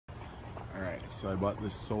So I bought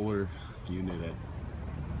this solar unit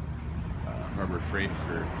at Harbor Freight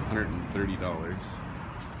for $130.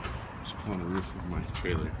 Just put on the roof of my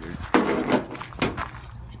trailer here.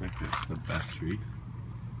 Connected to the battery,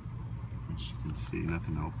 which you can see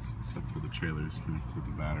nothing else except for the trailer is connected to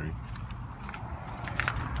the battery.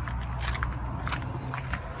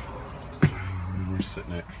 And we're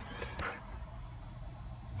sitting at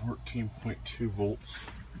 14.2 volts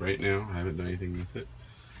right now. I haven't done anything with it.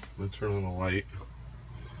 I'm gonna turn on the light.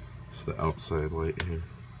 It's the outside light here.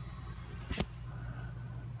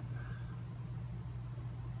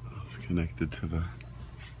 It's connected to the.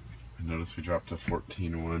 I notice we dropped to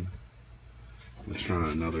 14.1. Let's turn on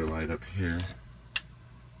another light up here.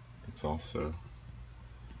 It's also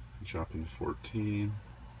dropping to 14.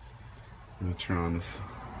 I'm gonna turn on this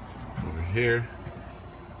over here.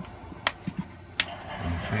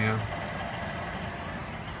 And the fan.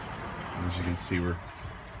 As you can see,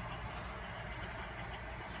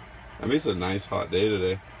 I mean, it's a nice hot day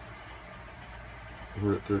today.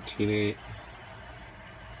 We're at 13.8.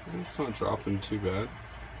 It's not dropping too bad.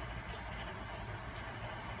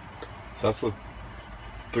 So that's with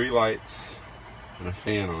 3 lights and a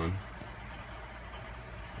fan on.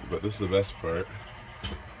 But this is the best part.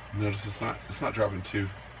 Notice it's not dropping too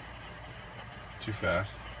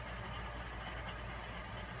fast.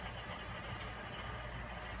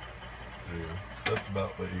 There you go. So that's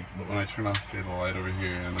about what but when I turn off, say, the light over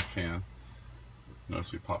here and the fan,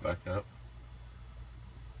 notice we pop back up.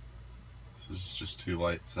 So it's just 2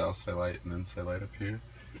 lights, outside light and inside light up here.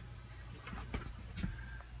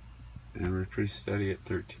 And we're pretty steady at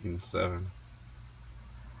 13.7.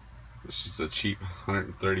 It's just a cheap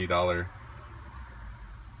 $130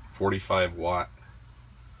 45 watt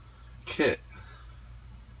kit.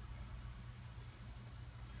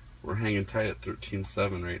 We're hanging tight at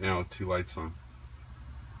 13.7 right now with 2 lights on.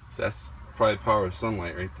 So that's probably the power of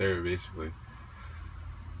sunlight right there, basically.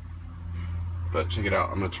 But check it out,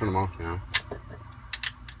 I'm gonna turn them off now.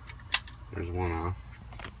 There's one off.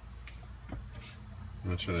 I'm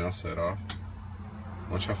gonna turn the outside off.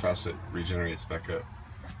 Watch how fast it regenerates back up.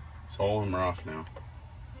 So all of them are off now.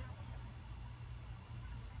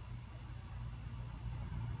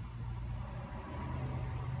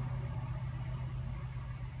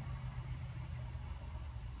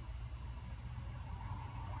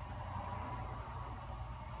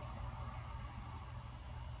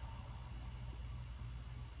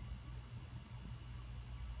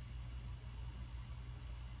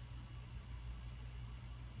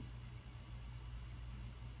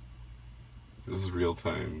 This is real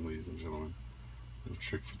time, ladies and gentlemen. No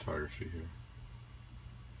trick photography here.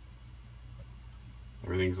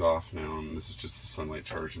 Everything's off now, and this is just the sunlight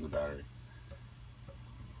charging the battery.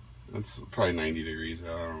 It's probably 90 degrees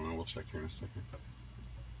out. I don't know. We'll check here in a second.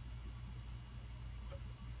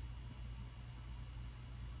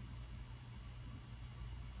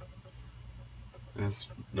 And it's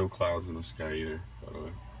no clouds in the sky either, by the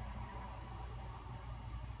way.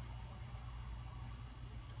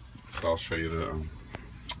 So I'll show you the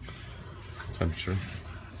temperature.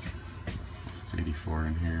 It's 84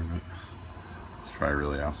 in here, but it's probably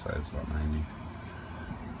really outside. It's about 90.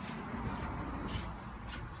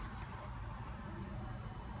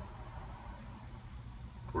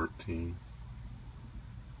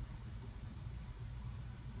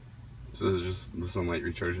 So this is just the sunlight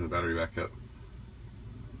recharging the battery back up.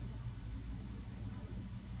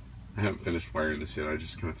 I haven't finished wiring this yet. I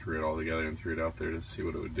just kind of threw it all together and threw it out there to see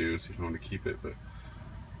what it would do, see if I want to keep it, but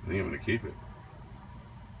I think I'm going to keep it.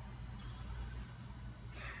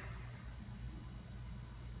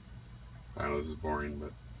 I know this is boring,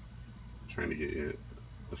 but I'm trying to get you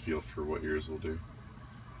a feel for what yours will do.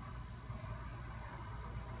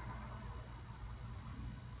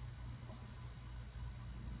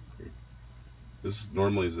 This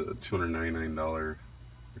normally is a $299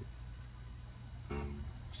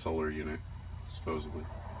 solar unit, supposedly.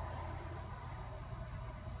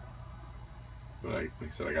 But like I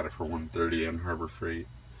said, I got it for $130 on Harbor Freight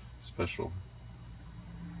special.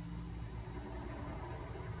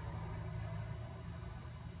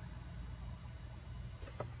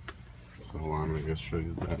 So hold on, I'm gonna go show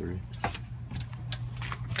you the battery.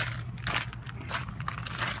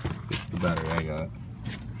 This is the battery I got.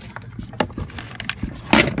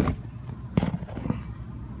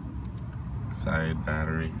 Side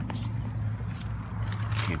battery, just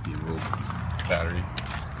can't be a real battery,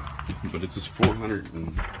 but it's just 400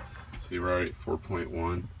 and see we're already at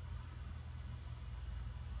 4.1.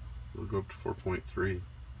 We'll go up to 4.3.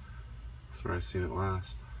 That's where I seen it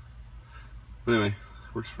last. But anyway,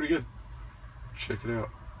 works pretty good. Check it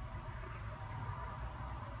out.